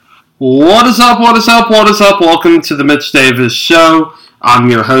What is up, what is up, what is up? Welcome to the Mitch Davis Show.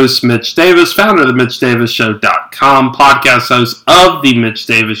 I'm your host, Mitch Davis, founder of the MitchDavisShow.com, podcast host of the Mitch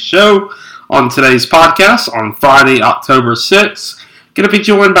Davis Show. On today's podcast, on Friday, October 6th, going to be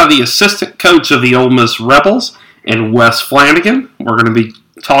joined by the assistant coach of the Ole Miss Rebels, and Wes Flanigan. We're going to be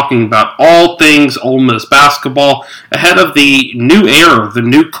talking about all things Ole Miss basketball ahead of the new era, the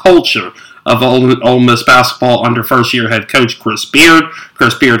new culture of Ole Miss basketball under first-year head coach Chris Beard.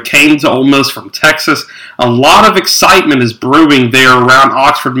 Chris Beard came to Ole Miss from Texas. A lot of excitement is brewing there around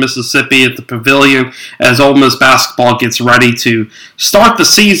Oxford, Mississippi at the Pavilion as Ole Miss basketball gets ready to start the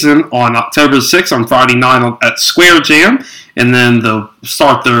season on October 6th on Friday night at Square Jam. And then they'll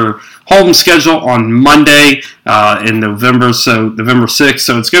start their home schedule on Monday in November, so November 6th.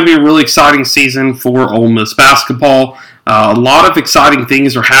 So it's going to be a really exciting season for Ole Miss basketball. A lot of exciting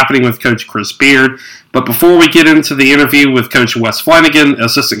things are happening with Coach Chris Beard. But before we get into the interview with Coach Wes Flanigan,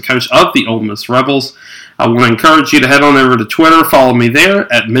 assistant coach of the Ole Miss Rebels, I want to encourage you to head on over to Twitter. Follow me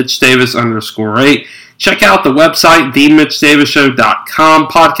there at MitchDavis_8. Check out the website, TheMitchDavisShow.com,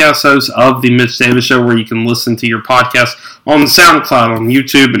 podcast host of The Mitch Davis Show, where you can listen to your podcast on SoundCloud, on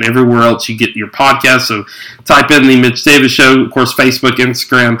YouTube, and everywhere else you get your podcast. So type in The Mitch Davis Show, of course, Facebook,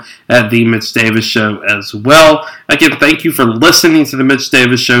 Instagram, at The Mitch Davis Show as well. Again, thank you for listening to The Mitch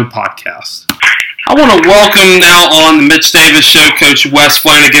Davis Show podcast. I want to welcome now on The Mitch Davis Show Coach Wes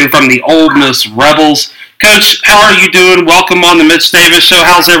Flanigan from the Ole Miss Rebels. Coach, how are you doing? Welcome on The Mitch Davis Show.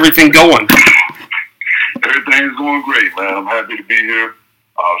 How's everything going? Everything's going great, man. I'm happy to be here.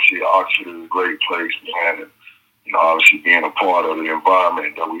 Obviously, Oxford is a great place, man. And, obviously being a part of the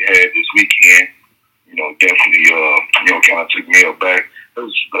environment that we had this weekend, definitely, kind of took me aback. It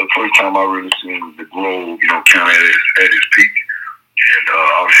was the first time I really seen the Grove, kind of at its peak. And,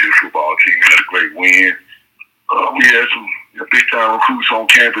 obviously, the football team had a great win. We had some big-time recruits on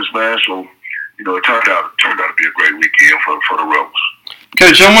campus, man. So, it turned out to be a great weekend for the Rebels.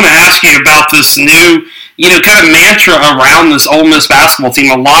 Coach, I want to ask you about this new, kind of mantra around this Ole Miss basketball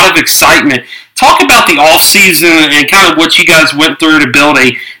team. A lot of excitement. Talk about the offseason and kind of what you guys went through to build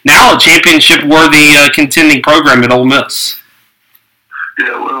a championship-worthy contending program at Ole Miss.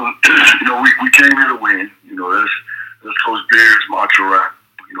 Yeah, well, we came here to win. That's Coach Beard's mantra, right?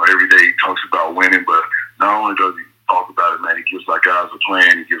 Every day he talks about winning, but not only does he talk about it, man, he gives our guys a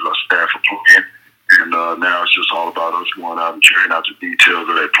plan. He gives our staff a plan. And now it's just all about us going out and carrying out the details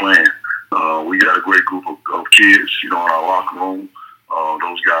of that plan. We got a great group of kids, in our locker room.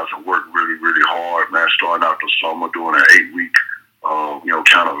 Those guys have worked really, really hard, man, starting out the summer, doing an 8-week,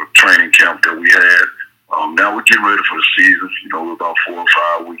 kind of a training camp that we had. Now we're getting ready for the season. We're about 4 or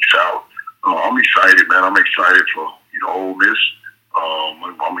 5 weeks out. I'm excited, man. I'm excited for, Ole Miss.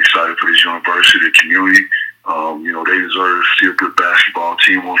 I'm excited for this university, the community. They deserve to see a good basketball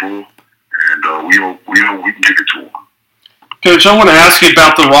team on board. And we can give it to them. Coach, I want to ask you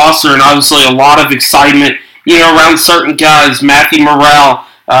about the roster, and obviously a lot of excitement, around certain guys. Matthew Morrell,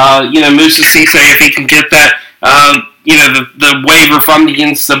 Musa Cisse, if he can get that, the waiver from the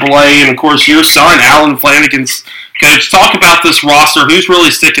NCAA, and of course your son, Alan Flanigan's. Coach, talk about this roster. Who's really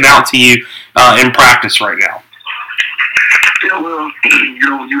sticking out to you in practice right now? Yeah, well,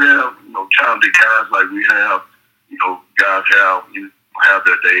 you have talented guys like we have. Guys have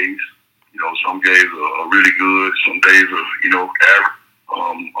their days. Some days are really good. Some days are, average.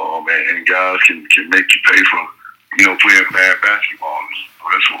 And guys can make you pay for, playing bad basketball. So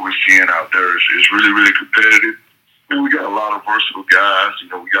that's what we're seeing out there. It's really, really competitive. And we got a lot of versatile guys.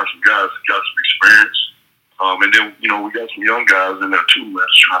 We got some guys that got some experience. And then, we got some young guys in there too, man,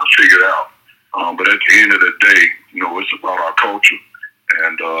 trying to figure it out. But at the end of the day, it's about our culture.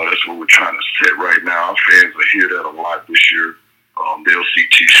 And that's what we're trying to set right now. Our fans will hear that a lot this year. They'll see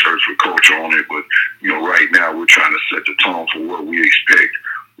T-shirts with culture on it, but right now we're trying to set the tone for what we expect.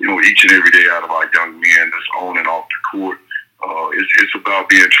 Each and every day out of our young men that's on and off the court. It's about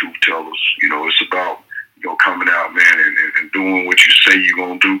being truth tellers. It's about coming out, man, and doing what you say you're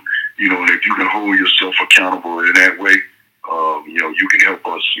gonna do. And if you can hold yourself accountable in that way, you can help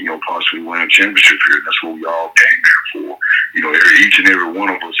us, possibly win a championship here. And that's what we all came here for. Each and every one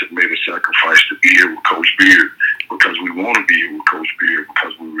of us have made a sacrifice to be here with Coach Beard because we want to be here with Coach Beard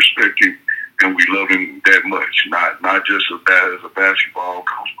because we respect him and we love him that much. Not just as a basketball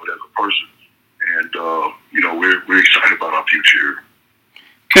coach, but as a person. And we're excited about our future.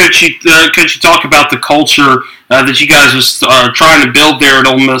 Could you talk about the culture that you guys are trying to build there at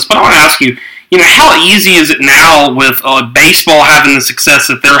Ole Miss? But I want to ask you, how easy is it now with baseball having the success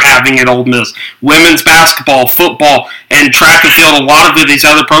that they're having at Ole Miss, women's basketball, football, and track and field, a lot of these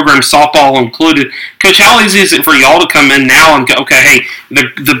other programs, softball included. Coach, how easy is it for y'all to come in now and go, okay, hey,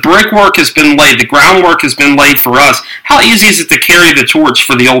 the brickwork has been laid, the groundwork has been laid for us. How easy is it to carry the torch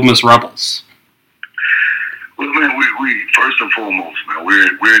for the Ole Miss Rebels? Well, man, we first and foremost, man,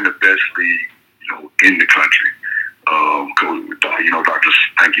 we're in the best league, in the country. Dr.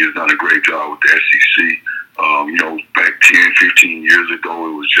 Sankey has done a great job with the SEC. Back 10, 15 years ago,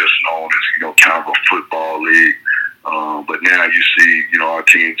 it was just known as, kind of a football league. But now you see, our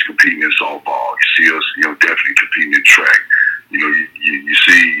teams competing in softball. You see us, definitely competing in track. You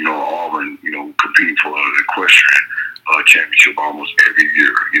see, Auburn, competing for an equestrian championship almost every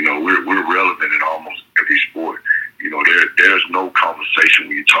year. We're relevant in almost every sport. There's no conversation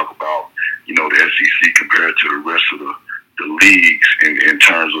when you talk about, the SEC compared to the rest of the leagues in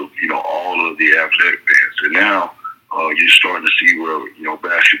terms of, all of the athletic events. And now you're starting to see where,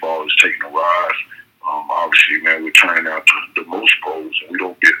 basketball is taking a rise. Obviously, man, we're turning out the most pros, and we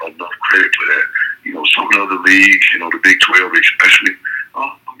don't get enough credit for that. Some of the other leagues, the Big 12 especially,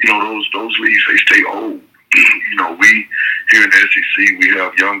 those leagues, they stay old. We here in the SEC, we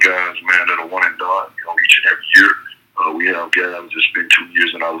have young guys, man, that are one and done, each and every year. We have guys that spend 2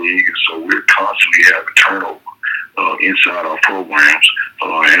 years in our league, and so we're constantly having turnover inside our programs. But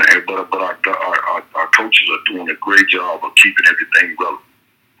our coaches are doing a great job of keeping everything relevant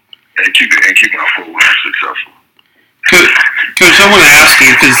and keeping our programs successful. Coach, I want to ask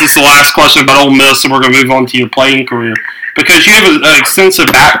you, because this is the last question about Ole Miss, and we're going to move on to your playing career, because you have an extensive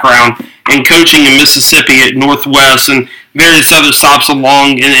background in coaching in Mississippi at Northwest and various other stops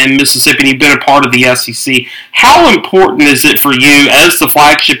along in Mississippi, and you've been a part of the SEC. How important is it for you, as the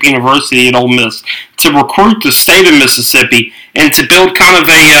flagship university at Ole Miss, to recruit the state of Mississippi and to build kind of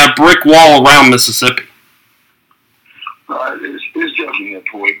a brick wall around Mississippi? It's definitely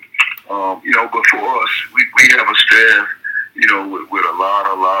important. But for us, we have a staff, with a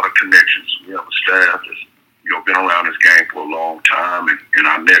lot of connections. We have a staff that's, been around this game for a long time, and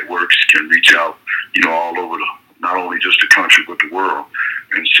our networks can reach out, all over not only just the country, but the world.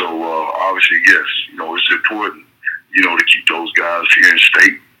 And so, obviously, yes, it's important, to keep those guys here in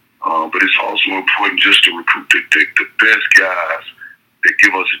state. But it's also important just to recruit the best guys that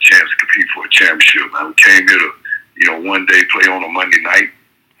give us a chance to compete for a championship. Now, we came here to, one day play on a Monday night,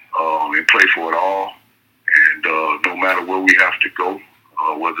 and play for it all. And no matter where we have to go,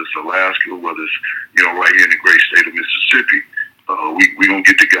 whether it's Alaska, whether it's, right here in the great state of Mississippi, we're going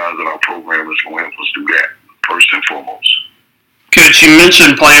to get the guys in our program that's going to help us do that, first and foremost. Coach, you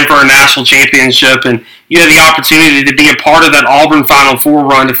mentioned playing for a national championship, and you had the opportunity to be a part of that Auburn Final Four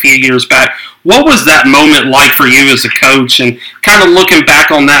run a few years back. What was that moment like for you as a coach? And kind of looking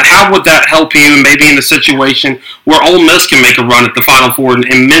back on that, how would that help you maybe in a situation where Ole Miss can make a run at the Final Four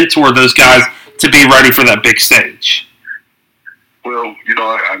and mentor those guys to be ready for that big stage? Well,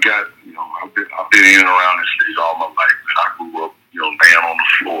 I've been in and around this stage all my life, and I grew up, laying on the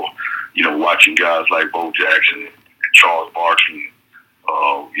floor, watching guys like Bo Jackson and Charles Barkley,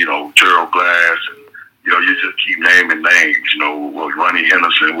 Gerald Glass, and you just keep naming names. Ronnie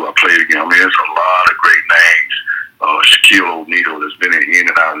Henderson, who I played against. I mean, there's a lot of great names. Shaquille O'Neal that's been in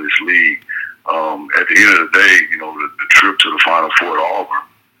and out of this league. At the end of the day, the trip to the Final Four at Auburn,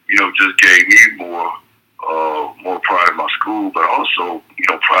 just gave me more pride in my school, but also,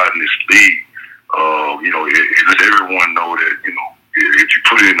 pride in this league. It let everyone know that, if you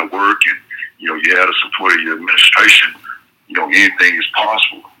put in the work and, you have the support of your administration, anything is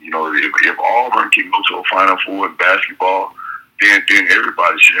possible. If Auburn can go to a Final Four in basketball, then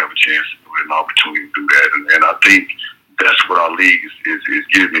everybody should have a chance to do it, an opportunity to do that. And I think that's what our league is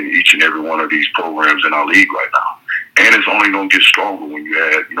giving each and every one of these programs in our league right now. And it's only going to get stronger when you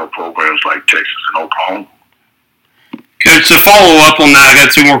add, programs like Texas and Oklahoma. Coach, to follow up on that, I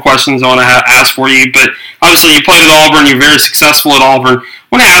got two more questions I want to ask for you. But obviously, you played at Auburn. You're very successful at Auburn. I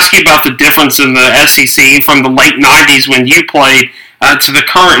want to ask you about the difference in the SEC from the late 90s when you played to the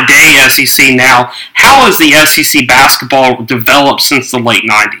current day SEC now. How has the SEC basketball developed since the late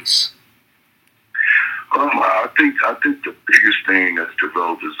 90s? I think the biggest thing that's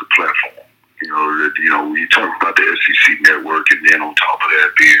developed is the platform. You talk about the SEC network, and then on top of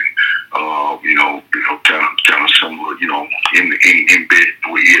that being, kind of similar, in bed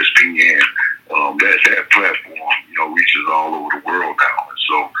with ESPN. That platform, reaches all over the world now. And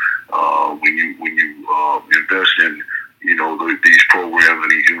so, when you invest in, these programs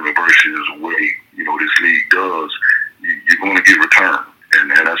and these universities the way, this league does, you're going to get return.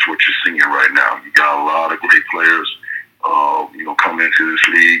 And that's what you're seeing right now. You got a lot of great players, coming into this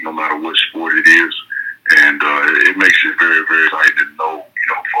league. league, no matter what sport it is. And it makes it very, very exciting to know,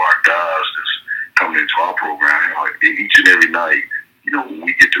 for our guys that's coming into our program, each and every night, when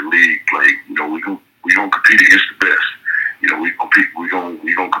we get to league play, we gonna compete against the best. We gonna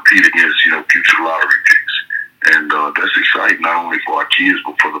compete against, future lottery picks. And that's exciting not only for our kids,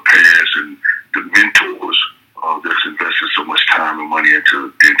 but for the parents and the mentors that's invested so much time and money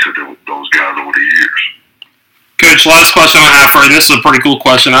into those guys over the years. Coach, last question I have for you, and this is a pretty cool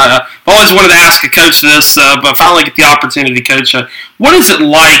question. I've always wanted to ask a coach this, but finally get the opportunity, Coach. What is it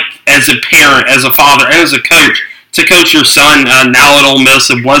like as a parent, as a father, and as a coach to coach your son now at Ole Miss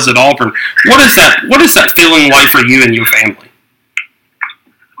and was at Auburn? What is that feeling like for you and your family?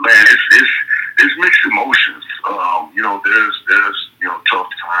 Man, it's mixed emotions. There's tough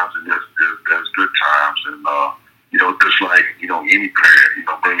times and there's good times, and just like any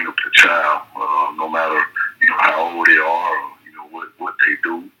parent, bringing up the child, no matter how old they are, or what they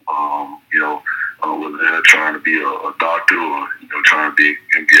do, whether they're trying to be a doctor or trying to be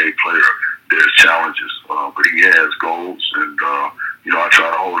an NBA player, there's challenges. But he has goals, and I try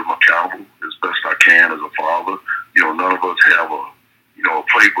to hold him accountable as best I can as a father. None of us have a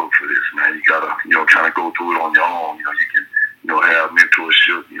playbook for this, man. You gotta kind of go through it on your own. You can have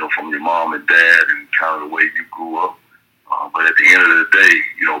mentorship from your mom and dad and kind of the way you grew up. But at the end of the day,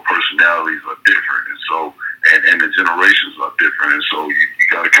 personalities are different, and so and the generations are different, and so you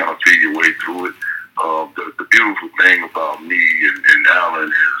got to kind of feel your way through it. The beautiful thing about me and Alan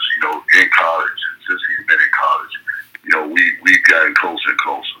is, in college, since he's been in college, we've gotten closer and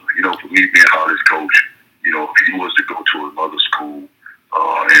closer. For me being a college coach, if he was to go to another school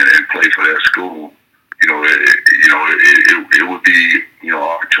and play for that school, it would be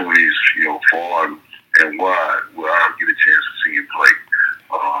opportunities far and wide where I'll get a chance to see him play.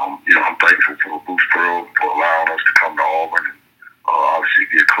 I'm thankful for Bruce Pearl for allowing us to come to Auburn and obviously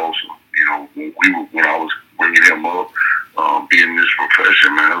get closer. When I was bringing him up, being in this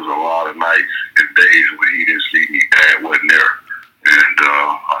profession, man, there was a lot of nights and days when he didn't see me, dad wasn't there, and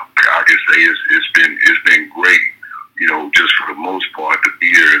I can say it's been great. Just for the most part, to be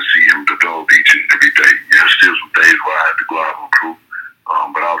there and see him develop each and every day. There's still some days where I had to go out and recruit,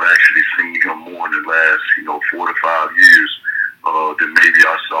 but I've actually seen him more in the last 4 to 5 years than maybe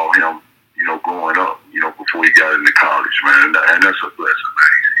I saw him growing up before he got into college, man, and that's a blessing,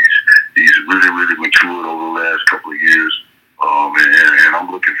 man. He's really, really matured over the last couple of years, and I'm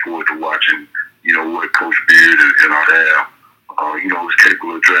looking forward to watching what Coach Beard and our staff is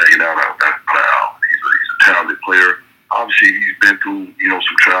capable of dragging out our crowd. He's a talented player. Obviously, he's been through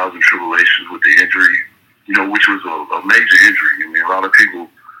some trials and tribulations with the injury, which was a major injury. I mean, a lot of people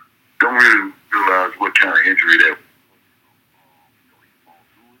don't really realize what kind of injury that.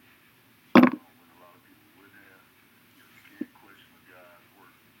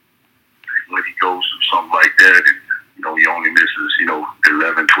 When he goes through something like that, and he only misses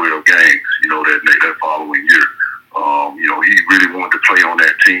 11, 12 games, that following year. He really wanted to play on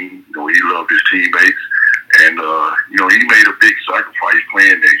that team. He loved his teammates, and he made a big sacrifice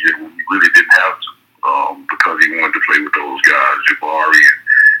playing that year when he really didn't have to, because he wanted to play with those guys, Jabari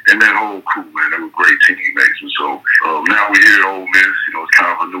and that whole crew, man. They were great teammates, and so now we're here at Ole Miss. It's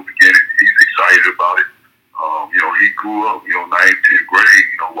kind of a new beginning. He's excited about it. He grew up, 9th, 10th grade,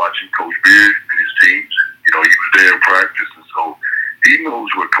 watching Coach Beard and his teams. He was there in practice, and so he knows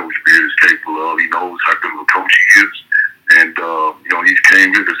what Coach Beard is capable of. He knows how good of a coach he is, and he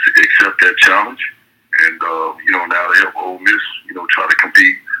came here to accept that challenge. And now to help Ole Miss, try to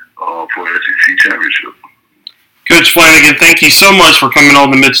compete for an SEC championship. Coach Flanigan, thank you so much for coming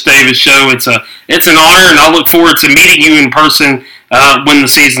on the Mitch Davis Show. It's an honor, and I look forward to meeting you in person when the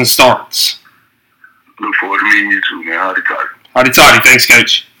season starts. Look forward to meeting you too, man. Howdy toddy. Howdy toddy. Thanks,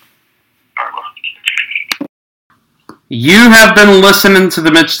 Coach. All right, You have been listening to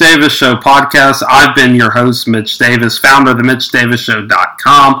the Mitch Davis Show podcast. I've been your host, Mitch Davis, founder of the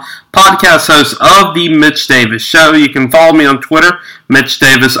MitchDavisShow.com, podcast host of the Mitch Davis Show. You can follow me on Twitter,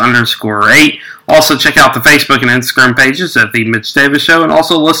 MitchDavis_8. Also, check out the Facebook and Instagram pages at The Mitch Davis Show, and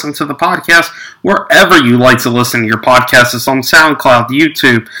also listen to the podcast wherever you like to listen to your podcast. It's on SoundCloud,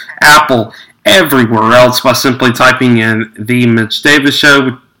 YouTube, Apple, everywhere else by simply typing in The Mitch Davis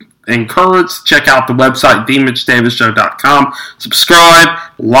Show. Encouraged, check out the website, TheMitchDavisShow.com. Subscribe,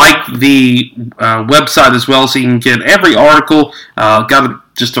 like the website as well so you can get every article.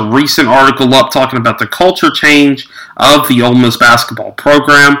 Just a recent article up talking about the culture change of the Ole Miss basketball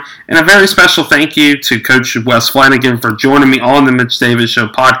program. And a very special thank you to Coach Wes Flanigan for joining me on the Mitch Davis Show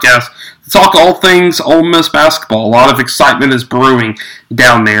podcast to talk all things Ole Miss basketball. A lot of excitement is brewing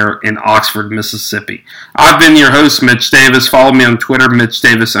down there in Oxford, Mississippi. I've been your host, Mitch Davis. Follow me on Twitter,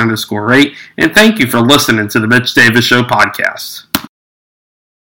 MitchDavis_8. And thank you for listening to the Mitch Davis Show podcast.